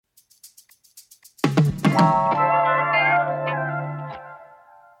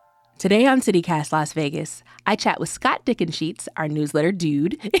Today on CityCast Las Vegas, I chat with Scott Dickensheets, our newsletter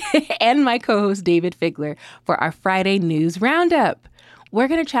dude, and my co-host David Figler for our Friday News Roundup. We're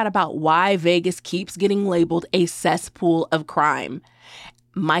going to chat about why Vegas keeps getting labeled a cesspool of crime,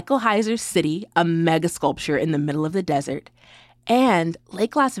 Michael Heiser's city, a mega sculpture in the middle of the desert, and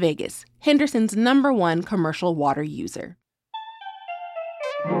Lake Las Vegas, Henderson's #1 commercial water user.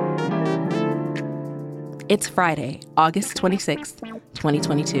 It's Friday, August 26th,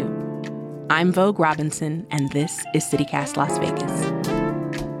 2022. I'm Vogue Robinson, and this is CityCast Las Vegas.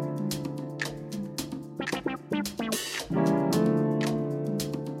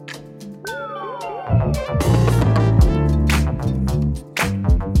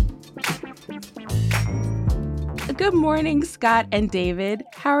 Good morning, Scott and David.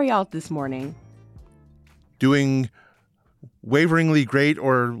 How are y'all this morning? Doing waveringly great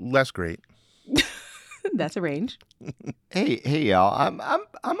or less great. That's a range. Hey, y'all.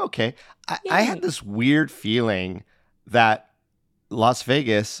 I'm okay. I had this weird feeling that Las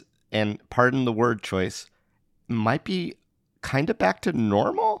Vegas, and pardon the word choice, might be kind of back to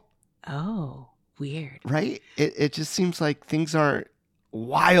normal. Oh, weird. Right? It just seems like things aren't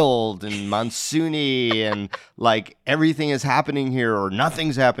wild and monsoony and like everything is happening here or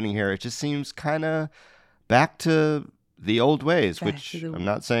nothing's happening here. It just seems kind of back to the old ways, which I'm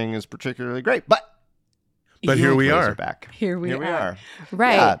not saying is particularly great, but here we are. Back. Here we are.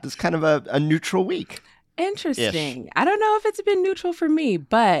 Right. Yeah, this is kind of a neutral week. Interesting. I don't know if it's been neutral for me,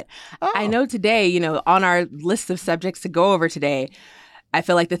 but I know today, on our list of subjects to go over today, I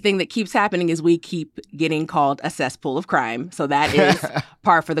feel like the thing that keeps happening is we keep getting called a cesspool of crime. So that is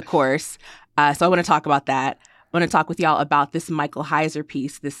par for the course. So I want to talk about that. I want to talk with y'all about this Michael Heiser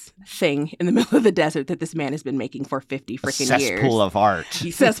piece, this thing in the middle of the desert that this man has been making for 50 freaking years. Cesspool of art.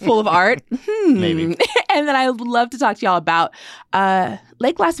 Cesspool of art? Maybe. And then I would love to talk to y'all about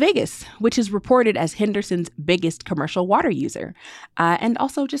Lake Las Vegas, which is reported as Henderson's biggest commercial water user. And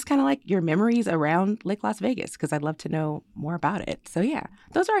also just kind of like your memories around Lake Las Vegas, because I'd love to know more about it. So yeah,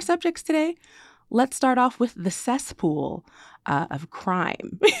 those are our subjects today. Let's start off with the cesspool of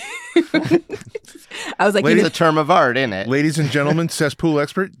crime. I was like, it's a term of art, isn't it? Ladies and gentlemen, cesspool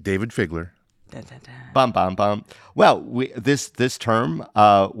expert David Figler. Dun, dun, dun. Bum, bum, bum. Well, this term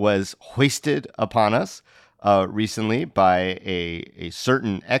was hoisted upon us recently by a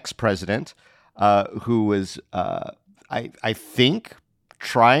certain ex-president who was, I think,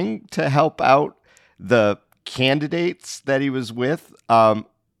 trying to help out the candidates that he was with,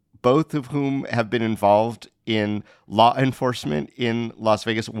 both of whom have been involved in law enforcement in Las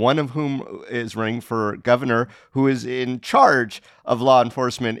Vegas, one of whom is running for governor, who is in charge of law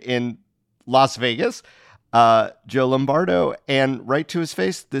enforcement in Las Vegas, Joe Lombardo. And right to his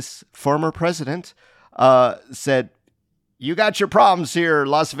face, this former president said, "You got your problems here.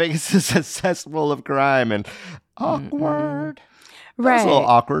 Las Vegas is a cesspool of crime." And awkward. Right. That's a little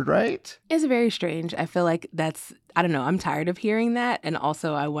awkward, right? It's very strange. I feel like I don't know, I'm tired of hearing that. And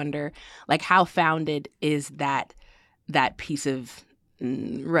also I wonder, like, how founded is that piece of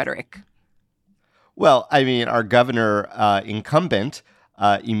rhetoric? Well, I mean, our governor incumbent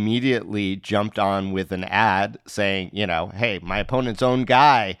immediately jumped on with an ad saying, hey, my opponent's own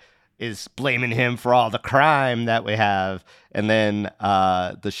guy is blaming him for all the crime that we have. And then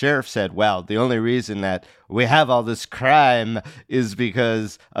the sheriff said, well, the only reason that we have all this crime is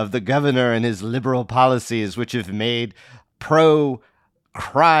because of the governor and his liberal policies, which have made pro-crime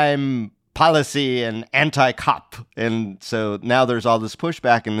policy and anti-cop. And so now there's all this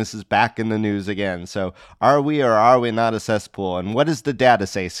pushback, and this is back in the news again. So are we or are we not a cesspool? And what does the data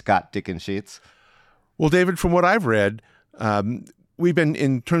say, Scott Dickensheets? Well, David, from what I've read, we've been,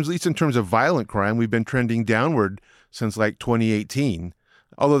 at least in terms of violent crime, we've been trending downward since like 2018.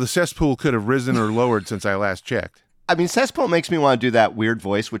 Although the cesspool could have risen or lowered since I last checked. I mean, cesspool makes me want to do that weird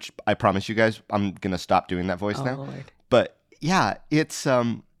voice, which I promise you guys, I'm going to stop doing that voice now. Lord. But yeah, it's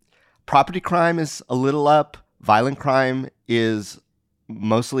property crime is a little up. Violent crime is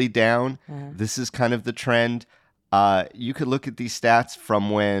mostly down. This is kind of the trend. You could look at these stats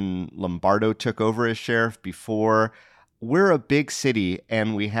from when Lombardo took over as sheriff before. We're a big city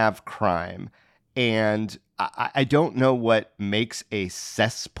and we have crime. And I don't know what makes a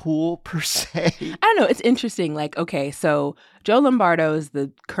cesspool per se. I don't know. It's interesting. Like, okay, so Joe Lombardo is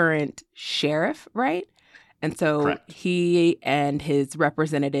the current sheriff, right? And so Correct. He and his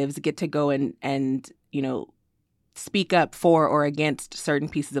representatives get to go and speak up for or against certain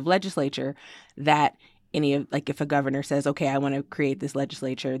pieces of legislature that if a governor says, okay, I want to create this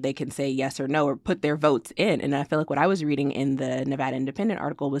legislature, they can say yes or no or put their votes in. And I feel like what I was reading in the Nevada Independent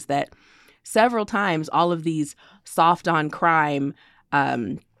article was that several times all of these soft on crime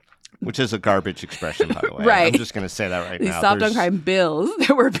which is a garbage expression, by the way. Right. I'm just going to say that right these now. soft on crime bills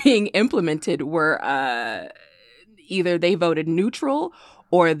that were being implemented were either they voted neutral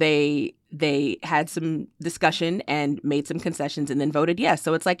or they had some discussion and made some concessions and then voted yes.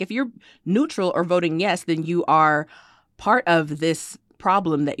 So it's like if you're neutral or voting yes, then you are part of this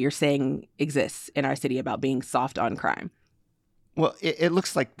problem that you're saying exists in our city about being soft on crime. Well, it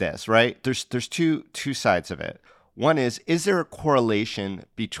looks like this, right? There's two sides of it. One is there a correlation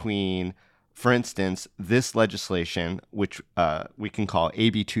between, for instance, this legislation, which we can call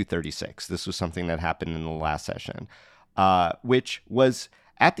AB 236. This was something that happened in the last session, which was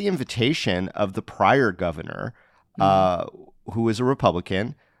at the invitation of the prior governor, who was a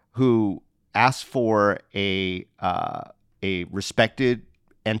Republican, who asked for a respected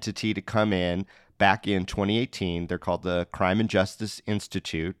entity to come in back in 2018. They're called the Crime and Justice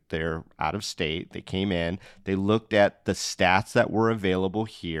Institute. They're out of state. They came in. They looked at the stats that were available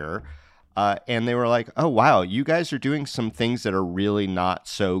here, and they were like, oh, wow, you guys are doing some things that are really not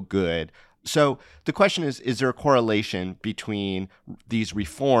so good. So the question is there a correlation between these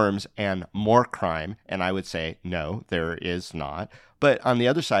reforms and more crime? And I would say, no, there is not. But on the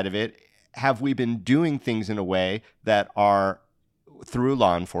other side of it, have we been doing things in a way that are, through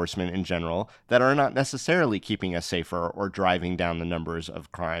law enforcement in general, that are not necessarily keeping us safer or driving down the numbers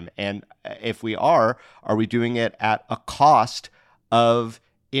of crime? And if we are we doing it at a cost of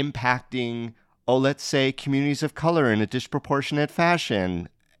impacting, let's say, communities of color in a disproportionate fashion?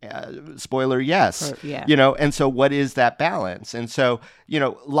 Spoiler, yes. Yeah. And so what is that balance? And so,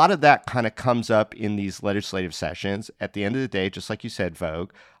 a lot of that kind of comes up in these legislative sessions. At the end of the day, just like you said,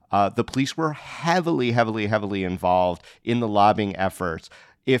 Vogue, the police were heavily, heavily, heavily involved in the lobbying efforts.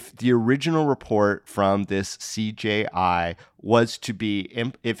 If the original report from this CJI was to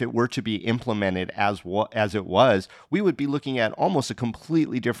be, if it were to be implemented as it was, we would be looking at almost a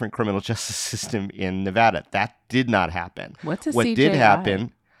completely different criminal justice system in Nevada. That did not happen. What's a What CJI? did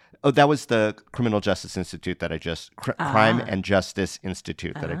happen? Oh, that was the Criminal Justice Institute that I just, Crime and Justice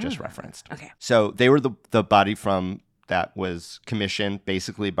Institute that I just referenced. Okay. So they were the body that was commissioned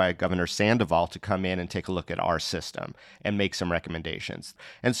basically by Governor Sandoval to come in and take a look at our system and make some recommendations.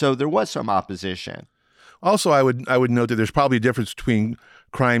 And so there was some opposition. Also, I would note that there's probably a difference between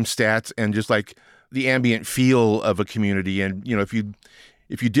crime stats and just like the ambient feel of a community. And, if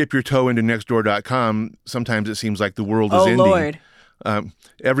you dip your toe into nextdoor.com, sometimes it seems like the world is ending. Lord.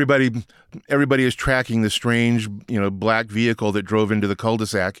 Everybody is tracking the strange, black vehicle that drove into the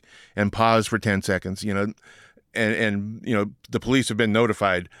cul-de-sac and paused for 10 seconds, and the police have been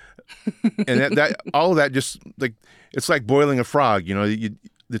notified. And that all of that just like, it's like boiling a frog,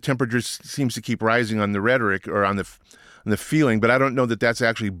 the temperature seems to keep rising on the rhetoric or on the feeling, but I don't know that that's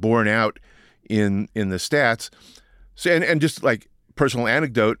actually borne out in the stats. So, and just like personal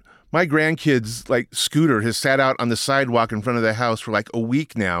anecdote, my grandkid's like scooter has sat out on the sidewalk in front of the house for like a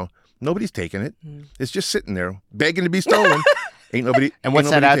week now. Nobody's taken it. It's just sitting there begging to be stolen. Ain't nobody. And what's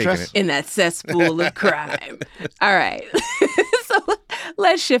that address? In that cesspool of crime. All right. So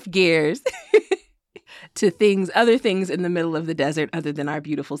let's shift gears to other things in the middle of the desert other than our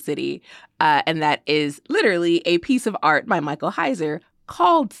beautiful city. And that is literally a piece of art by Michael Heiser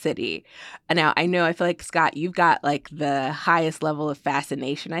called City. Now, I feel like, Scott, you've got like the highest level of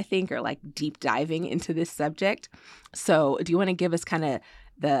fascination, I think, or like deep diving into this subject. So do you want to give us kind of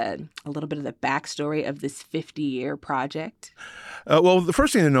a little bit of the backstory of this 50-year project? Well, the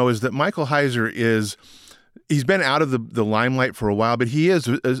first thing to know is that Michael Heiser he's been out of the limelight for a while, but he is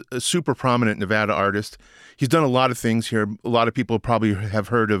a super prominent Nevada artist. He's done a lot of things here. A lot of people probably have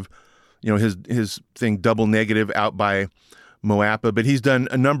heard of, his thing Double Negative out by Moapa, but he's done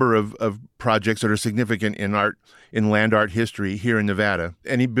a number of projects that are significant in land art history here in Nevada.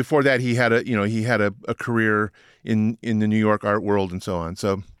 And before that, he had a career in the New York art world and so on.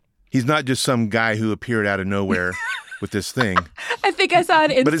 So he's not just some guy who appeared out of nowhere with this thing. I think I saw an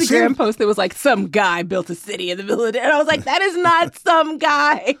Instagram post that was like, some guy built a city in the middle of it. And I was like, that is not some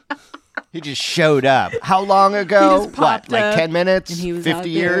guy. He just showed up. How long ago? He just popped like up, 10 minutes? and he was 50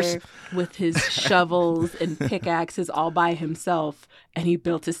 years? with his shovels and pickaxes all by himself, and he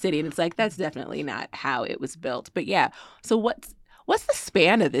built a city. And it's like, that's definitely not how it was built. But yeah, so what's the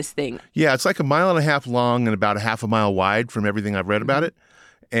span of this thing? Yeah, it's like 1.5 miles long and about 0.5 mile wide from everything I've read about it.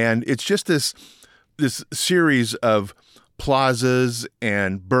 And it's just this series of plazas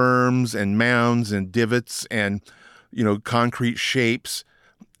and berms and mounds and divots and, concrete shapes,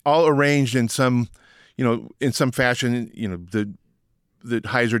 all arranged in some fashion, that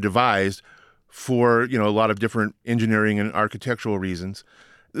Heiser devised for, a lot of different engineering and architectural reasons.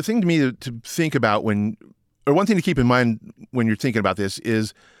 the thing to me to think about one thing to keep in mind when you're thinking about this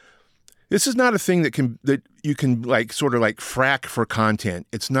is not a thing that you can like sort of like frack for content.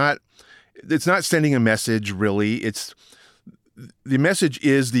 It's not sending a message really. The message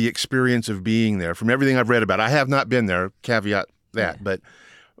is the experience of being there. From everything I've read about it, I have not been there, caveat that, but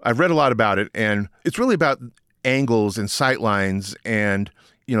I've read a lot about it, and it's really about angles and sight lines and,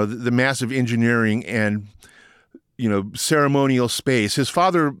 the massive engineering and, ceremonial space. His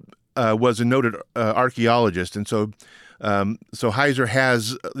father was a noted archaeologist, and so Heiser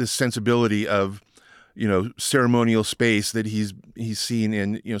has this sensibility of, ceremonial space that he's seen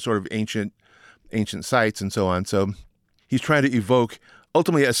in, sort of ancient sites and so on. So he's trying to evoke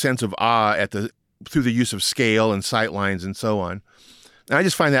ultimately a sense of awe through the use of scale and sight lines and so on. And I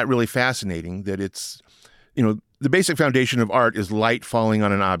just find that really fascinating that it's, the basic foundation of art is light falling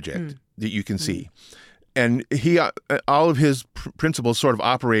on an object that you can see. And all of his principles sort of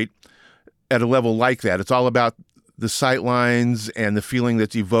operate at a level like that. It's all about the sight lines and the feeling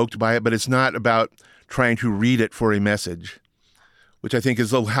that's evoked by it, but it's not about trying to read it for a message, which I think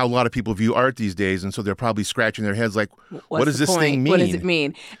is how a lot of people view art these days. And so they're probably scratching their heads like, what does this thing mean? What does it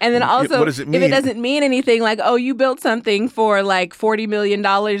mean? And then also, what does it mean? If it doesn't mean anything, like, oh, you built something for like $40 million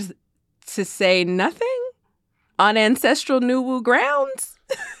to say nothing on ancestral Nuwu grounds?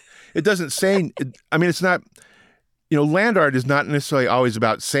 It doesn't say, it's not, land art is not necessarily always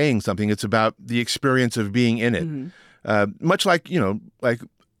about saying something. It's about the experience of being in it. Mm-hmm. Much like, like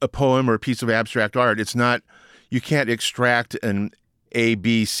a poem or a piece of abstract art, it's not, you can't extract an A,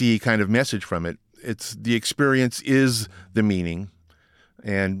 B, C kind of message from it. It's the experience is the meaning.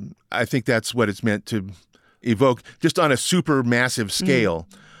 And I think that's what it's meant to evoke just on a super massive scale.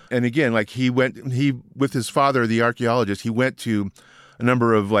 Mm-hmm. And again, like with his father, the archaeologist, he went to a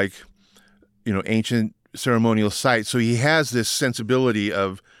number of like, ancient ceremonial sites. So he has this sensibility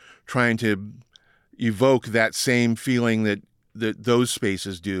of trying to evoke that same feeling that those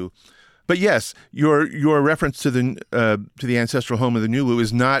spaces do. But yes, your reference to the ancestral home of the Nuwu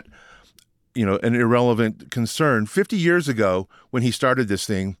is not, an irrelevant concern. 50 years ago, when he started this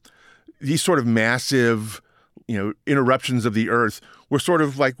thing, these sort of massive, interruptions of the earth were sort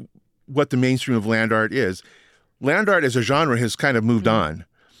of like what the mainstream of land art is. Land art as a genre has kind of moved on.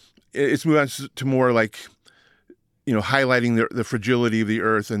 It's moved on to more like, highlighting the fragility of the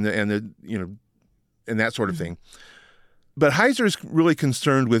earth and that sort of thing. But Heiser is really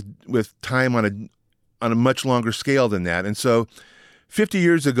concerned with time on a much longer scale than that. And so 50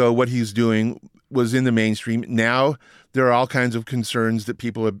 years ago, what he's doing was in the mainstream. Now there are all kinds of concerns that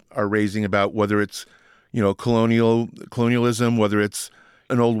people are raising about whether it's, colonialism, whether it's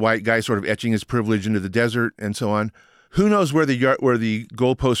an old white guy sort of etching his privilege into the desert and so on. Who knows where the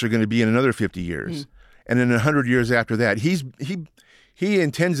goalposts are going to be in another 50 years. And in 100 years after that, he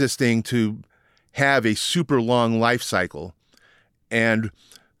intends this thing to have a super long life cycle. And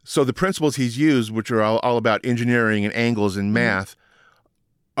so the principles he's used, which are all about engineering and angles and math,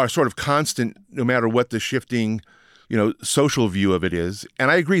 are sort of constant no matter what the shifting, social view of it is. And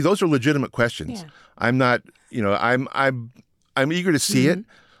I agree, those are legitimate questions. Yeah. I'm not, I'm eager to see it.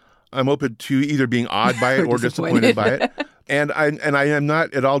 I'm open to either being awed by it or disappointed by it. And I am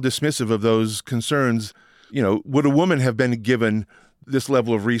not at all dismissive of those concerns. Would a woman have been given this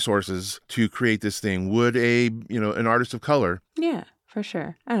level of resources to create this thing? Would an artist of color? Yeah, for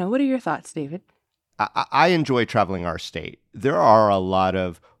sure. I don't know. What are your thoughts, David? I enjoy traveling our state. There are a lot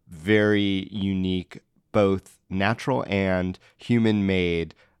of very unique, both natural and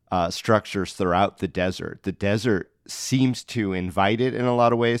human-made structures throughout the desert. The desert seems to invite it in a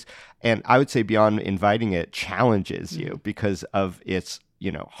lot of ways. And I would say beyond inviting it, challenges you because of its,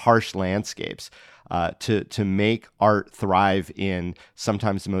 harsh landscapes. To make art thrive in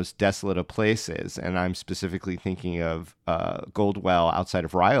sometimes the most desolate of places. And I'm specifically thinking of Goldwell outside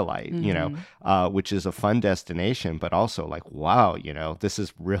of Rhyolite, which is a fun destination, but also like, wow, this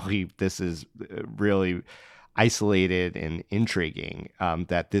is really isolated and intriguing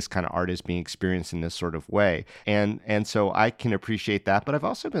that this kind of art is being experienced in this sort of way. And so I can appreciate that. But I've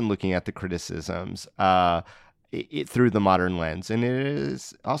also been looking at the criticisms through the modern lens. And it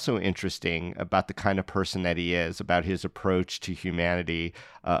is also interesting about the kind of person that he is, about his approach to humanity,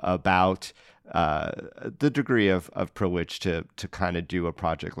 about the degree of privilege to kind of do a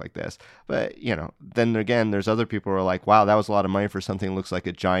project like this. But, then again, there's other people who are like, wow, that was a lot of money for something that looks like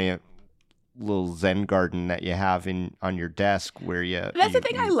a giant little Zen garden that you have on your desk where That's the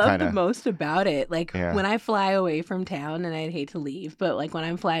thing I love kinda, the most about it. Like Yeah. when I fly away from town, and I'd hate to leave, but like when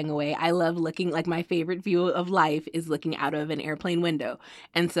I'm flying away, I love looking, like my favorite view of life is looking out of an airplane window.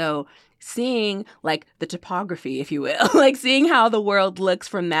 And so seeing like the topography, if you will, like seeing how the world looks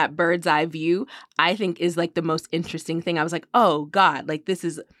from that bird's eye view, I think is like the most interesting thing. I was like, oh God, like this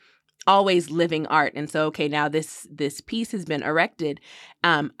is always living art. And so, okay, now this piece has been erected.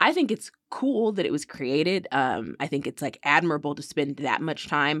 I think it's cool that it was created. I think it's like admirable to spend that much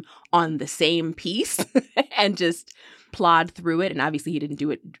time on the same piece and just plod through it. And obviously he didn't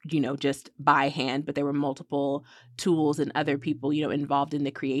do it, just by hand, but there were multiple tools and other people, involved in the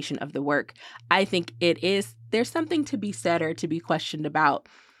creation of the work. I think there's something to be said or to be questioned about.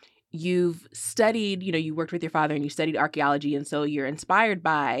 You've studied, you worked with your father and you studied archaeology. And so you're inspired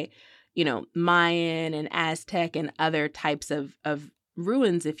by, Mayan and Aztec and other types of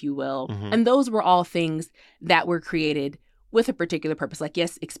ruins, if you will. Mhm. And those were all things that were created with a particular purpose. Like,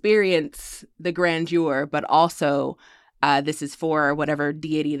 yes, experience the grandeur, but also this is for whatever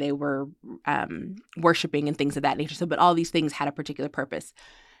deity they were worshiping and things of that nature. So, but all these things had a particular purpose.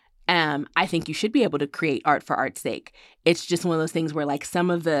 I think you should be able to create art for art's sake. It's just one of those things where like some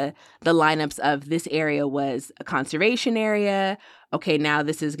of the lineups of this area was a conservation area. Okay, now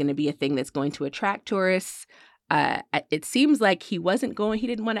this is going to be a thing that's going to attract tourists. It seems like he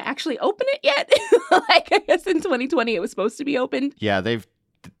didn't want to actually open it yet. Like I guess in 2020 it was supposed to be opened. Yeah, they've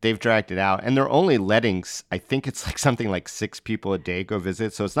dragged it out, and they're only letting, I think it's like something like 6 people a day go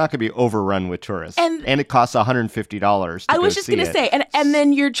visit, so it's not going to be overrun with tourists. And it costs $150 to I was just going to say, and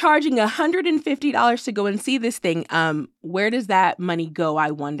then you're charging $150 to go and see this thing. Where does that money go,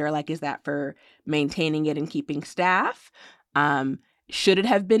 I wonder? Like, is that for maintaining it and keeping staff? Should it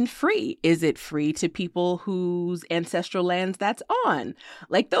have been free? Is it free to people whose ancestral lands that's on?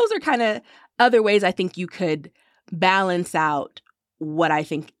 Like, those are kind of other ways I think you could balance out what I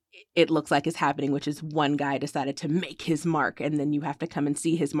think it looks like is happening, which is one guy decided to make his mark, and then you have to come and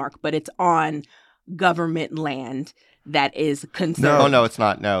see his mark, but it's on government land that is conserved. No, it's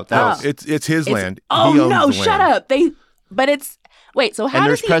not. No, it's his land. Oh He owns no, the shut land. up. So how and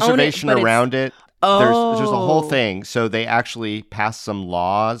does there's he own it, preservation but it's- around it. Oh. There's a whole thing. So they actually passed some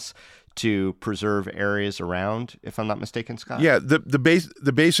laws to preserve areas around, if I'm not mistaken, Scott. Yeah, the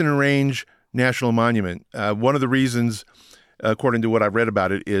Basin and Range National Monument. One of the reasons, according to what I've read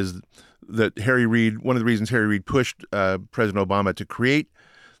about it, is that one of the reasons Harry Reid pushed President Obama to create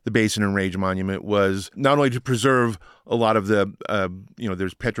the Basin and Range Monument was not only to preserve a lot of the,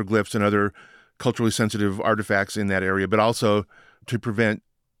 there's petroglyphs and other culturally sensitive artifacts in that area, but also to prevent,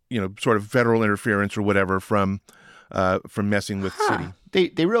 sort of federal interference or whatever from messing with the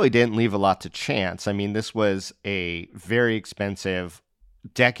city. They really didn't leave a lot to chance. I mean, this was a very expensive,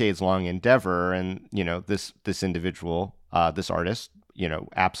 decades-long endeavor, and this individual, this artist,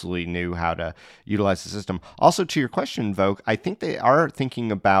 absolutely knew how to utilize the system. Also, to your question, Vogue, I think they are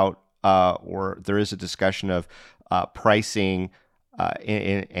thinking about, or there is a discussion of pricing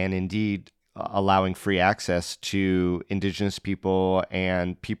and indeed allowing free access to indigenous people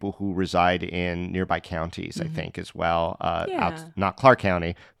and people who reside in nearby counties, I think, as well. Not Clark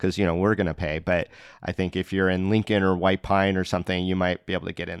County, because, we're going to pay. But I think if you're in Lincoln or White Pine or something, you might be able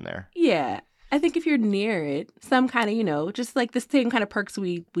to get in there. Yeah. I think if you're near it, some kind of, just like the same kind of perks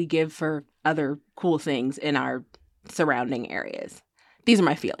we give for other cool things in our surrounding areas. These are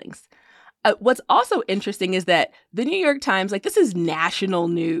my feelings. What's also interesting is that the New York Times, this is national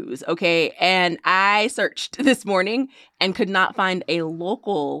news, okay? And I searched this morning and could not find a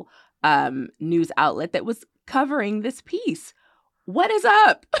local news outlet that was covering this piece. What is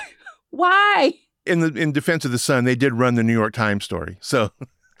up? Why? In defense of the Sun, they did run the New York Times story, so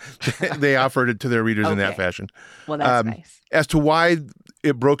they offered it to their readers in that fashion. Well, that's nice. As to why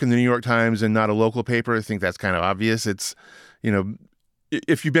it broke in the New York Times and not a local paper, I think that's kind of obvious. It's,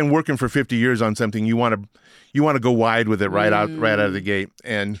 if you've been working for 50 years on something, you want to go wide with it right out of the gate,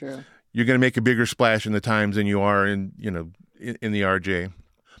 and True. You're going to make a bigger splash in the Times than you are in the RJ.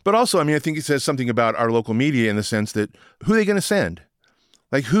 But also, I think it says something about our local media in the sense that who are they going to send?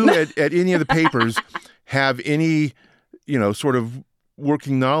 Like who at any of the papers have any sort of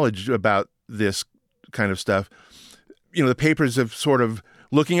working knowledge about this kind of stuff? The papers have sort of,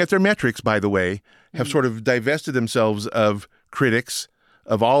 looking at their metrics, by the way, have sort of divested themselves of critics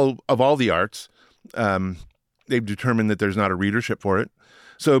of all the arts. They've determined that there's not a readership for it.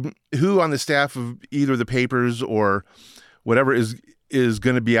 So who on the staff of either the papers or whatever is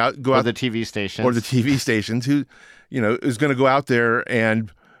going to be or the TV stations who is going to go out there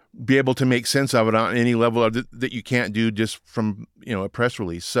and be able to make sense of it on any level that you can't do just from a press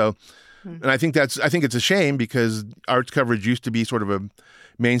release. So And I think it's a shame because arts coverage used to be sort of a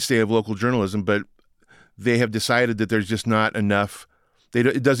mainstay of local journalism, but they have decided that there's just not enough.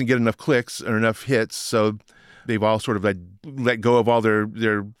 It doesn't get enough clicks or enough hits, so they've all sort of let go of all their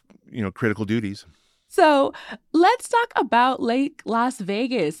critical duties. So let's talk about Lake Las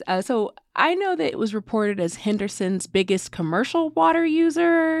Vegas. So I know that it was reported as Henderson's biggest commercial water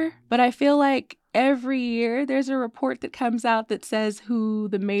user, but I feel like every year there's a report that comes out that says who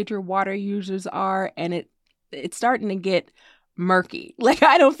the major water users are, and it's starting to get murky. Like,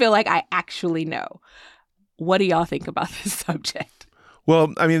 I don't feel like I actually know. What do y'all think about this subject?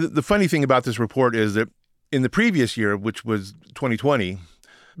 Well, I mean, the funny thing about this report is that in the previous year, which was 2020,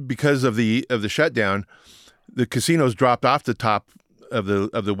 because of the shutdown, the casinos dropped off the top of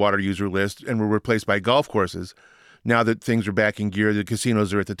the water user list and were replaced by golf courses. Now that things are back in gear, the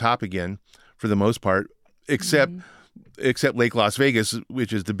casinos are at the top again for the most part, except Lake Las Vegas,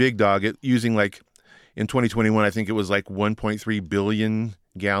 which is the big dog, using like in 2021, I think it was like 1.3 billion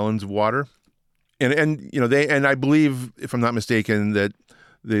gallons of water. And I believe, if I'm not mistaken, that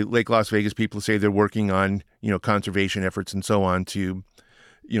the Lake Las Vegas people say they're working on, conservation efforts and so on to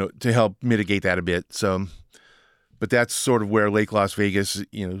help mitigate that a bit. So, but that's sort of where Lake Las Vegas,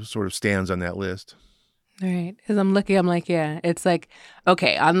 sort of stands on that list. All right. As I'm looking, I'm like, yeah, it's like,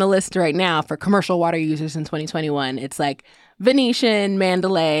 okay, on the list right now for commercial water users in 2021, it's like Venetian,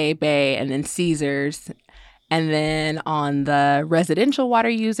 Mandalay Bay, and then Caesars. And then on the residential water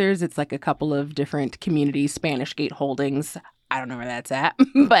users, it's like a couple of different communities, Spanish Gate Holdings. I don't know where that's at,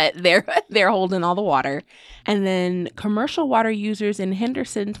 but they're holding all the water. And then commercial water users in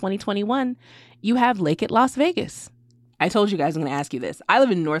Henderson 2021, you have Lake at Las Vegas. I told you guys I'm going to ask you this. I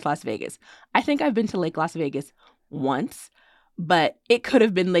live in North Las Vegas. I think I've been to Lake Las Vegas once, but it could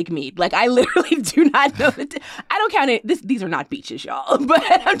have been Lake Mead. Like, I literally do not know. I don't count it. These are not beaches, y'all. But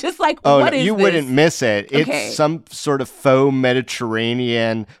I'm just like, what is you this? wouldn't miss it. Okay. It's some sort of faux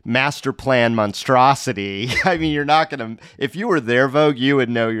Mediterranean master plan monstrosity. I mean, you're not going to, if you were there, Vogue, you would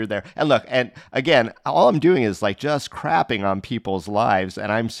know you're there. And look, and again, all I'm doing is like just crapping on people's lives.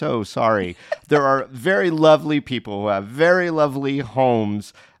 And I'm so sorry. There are very lovely people who have very lovely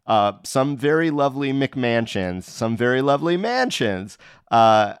homes, some very lovely McMansions, some very lovely mansions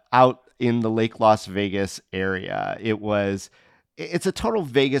out in the Lake Las Vegas area. It's a total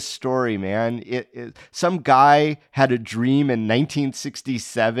Vegas story, man. Some guy had a dream in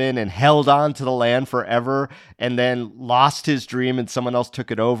 1967 and held on to the land forever and then lost his dream and someone else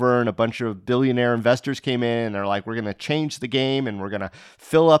took it over and a bunch of billionaire investors came in and they're like, we're going to change the game and we're going to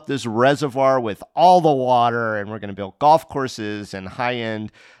fill up this reservoir with all the water and we're going to build golf courses and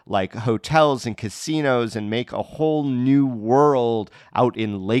high-end like hotels and casinos and make a whole new world out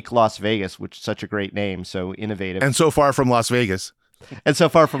in Lake Las Vegas, which is such a great name, so innovative. And so far from Las Vegas. And so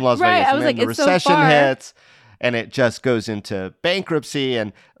far from Las Vegas. I was like, the it's so recession far. hits and it just goes into bankruptcy.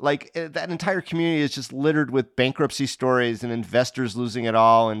 And like that entire community is just littered with bankruptcy stories and investors losing it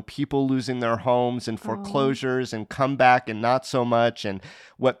all and people losing their homes and foreclosures and comeback and not so much. And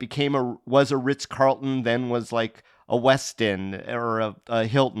what was a Ritz-Carlton then was like a Westin or a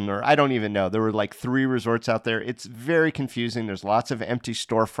Hilton, or I don't even know. There were like 3 resorts out there. It's very confusing. There's lots of empty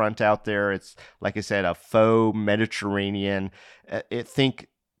storefront out there. It's, like I said, a faux Mediterranean. Think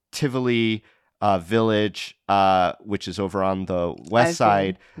Tivoli Village, which is over on the west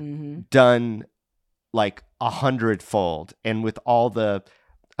side, done like 100-fold. And with all the,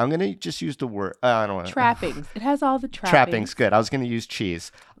 I'm going to just use the word, I don't want to. Trappings. It has all the trappings. Trappings, good. I was going to use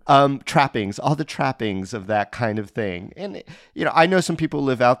cheese. Trappings, all the trappings of that kind of thing. And, I know some people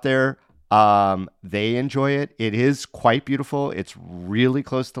live out there. They enjoy it. It is quite beautiful. It's really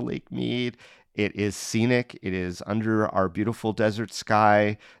close to Lake Mead. It is scenic. It is under our beautiful desert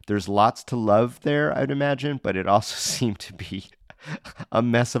sky. There's lots to love there, I'd imagine, but it also seemed to be a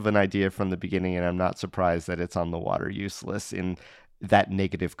mess of an idea from the beginning, and I'm not surprised that it's on the water use list in that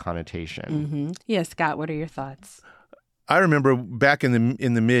negative connotation. Yeah, Scott, what are your thoughts? I remember back in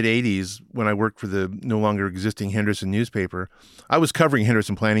the mid 80s when I worked for the no longer existing Henderson newspaper, I was covering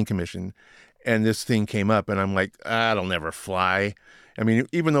Henderson Planning Commission, and this thing came up, and I'm like, that'll never fly. I mean,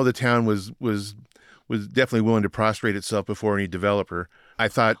 even though the town was definitely willing to prostrate itself before any developer, I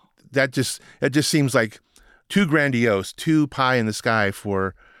thought that just seems like too grandiose, too pie in the sky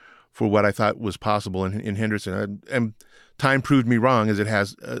for what I thought was possible in Henderson. And time proved me wrong, as it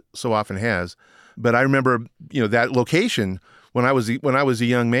has so often has. But I remember, that location when I was a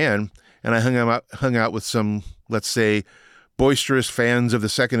young man, and I hung out with some, let's say, boisterous fans of the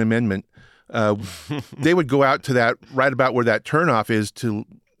Second Amendment. They would go out to that right about where that turnoff is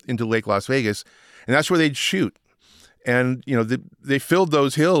into Lake Las Vegas, and that's where they'd shoot. And, they filled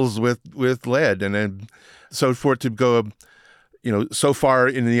those hills with lead. And then so for it to go, so far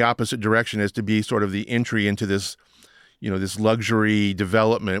in the opposite direction as to be sort of the entry into this, this luxury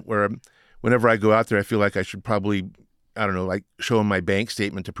development where whenever I go out there, I feel like I should probably, I don't know, like show them my bank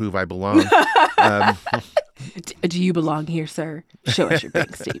statement to prove I belong. Do you belong here, sir? Show us your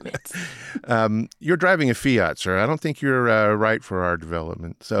bank statements. You're driving a Fiat, sir. I don't think you're right for our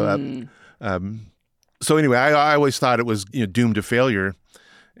development. So, so anyway, I always thought it was doomed to failure,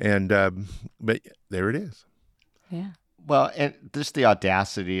 and but there it is. Yeah. Well, and just the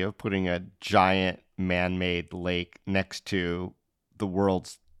audacity of putting a giant man-made lake next to the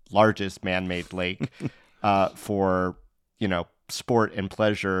world's largest man-made lake for sport and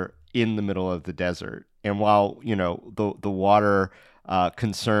pleasure in the middle of the desert. And while the water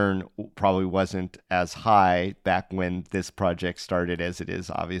concern probably wasn't as high back when this project started as it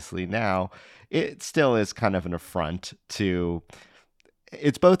is obviously now, it still is kind of an affront to.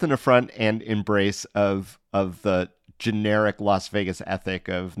 It's both an affront and embrace of the generic Las Vegas ethic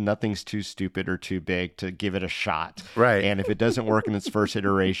of nothing's too stupid or too big to give it a shot. Right. And if it doesn't work in its first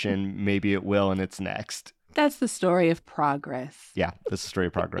iteration, maybe it will in its next. That's the story of progress. Yeah, that's the story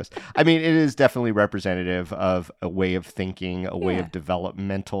of progress. I mean, it is definitely representative of a way of thinking, a way of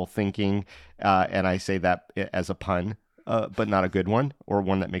developmental thinking. And I say that as a pun, but not a good one or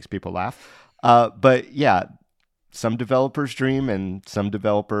one that makes people laugh. But yeah, some developers' dream and some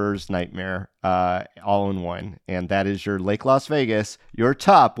developers' nightmare all in one. And that is your Lake Las Vegas, your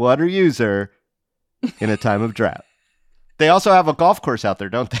top water user in a time of drought. They also have a golf course out there,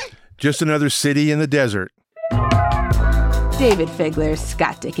 don't they? Just another city in the desert. David Figler,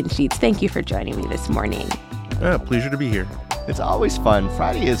 Scott Dickensheets, thank you for joining me this morning. Pleasure to be here. It's always fun.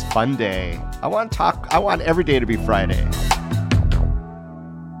 Friday is fun day. I want every day to be Friday.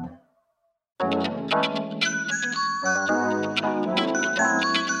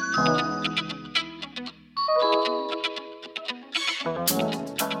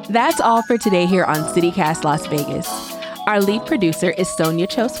 That's all for today here on CityCast Las Vegas. Our lead producer is Sonia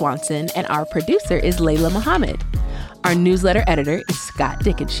Cho Swanson, and our producer is Layla Muhammad. Our newsletter editor is Scott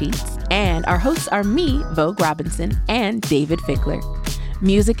Dickensheets, and our hosts are me, Vogue Robinson, and David Figler.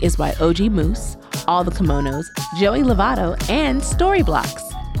 Music is by OG Moose, All the Kimonos, Joey Lovato, and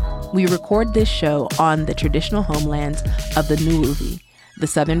Storyblocks. We record this show on the traditional homelands of the Nuuvi, the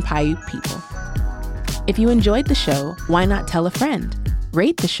Southern Paiute people. If you enjoyed the show, why not tell a friend?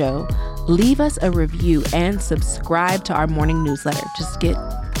 Rate the show, leave us a review, and subscribe to our morning newsletter. Just get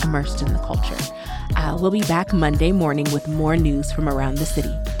immersed in the culture. We'll be back Monday morning with more news from around the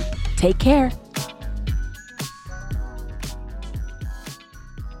city. Take care.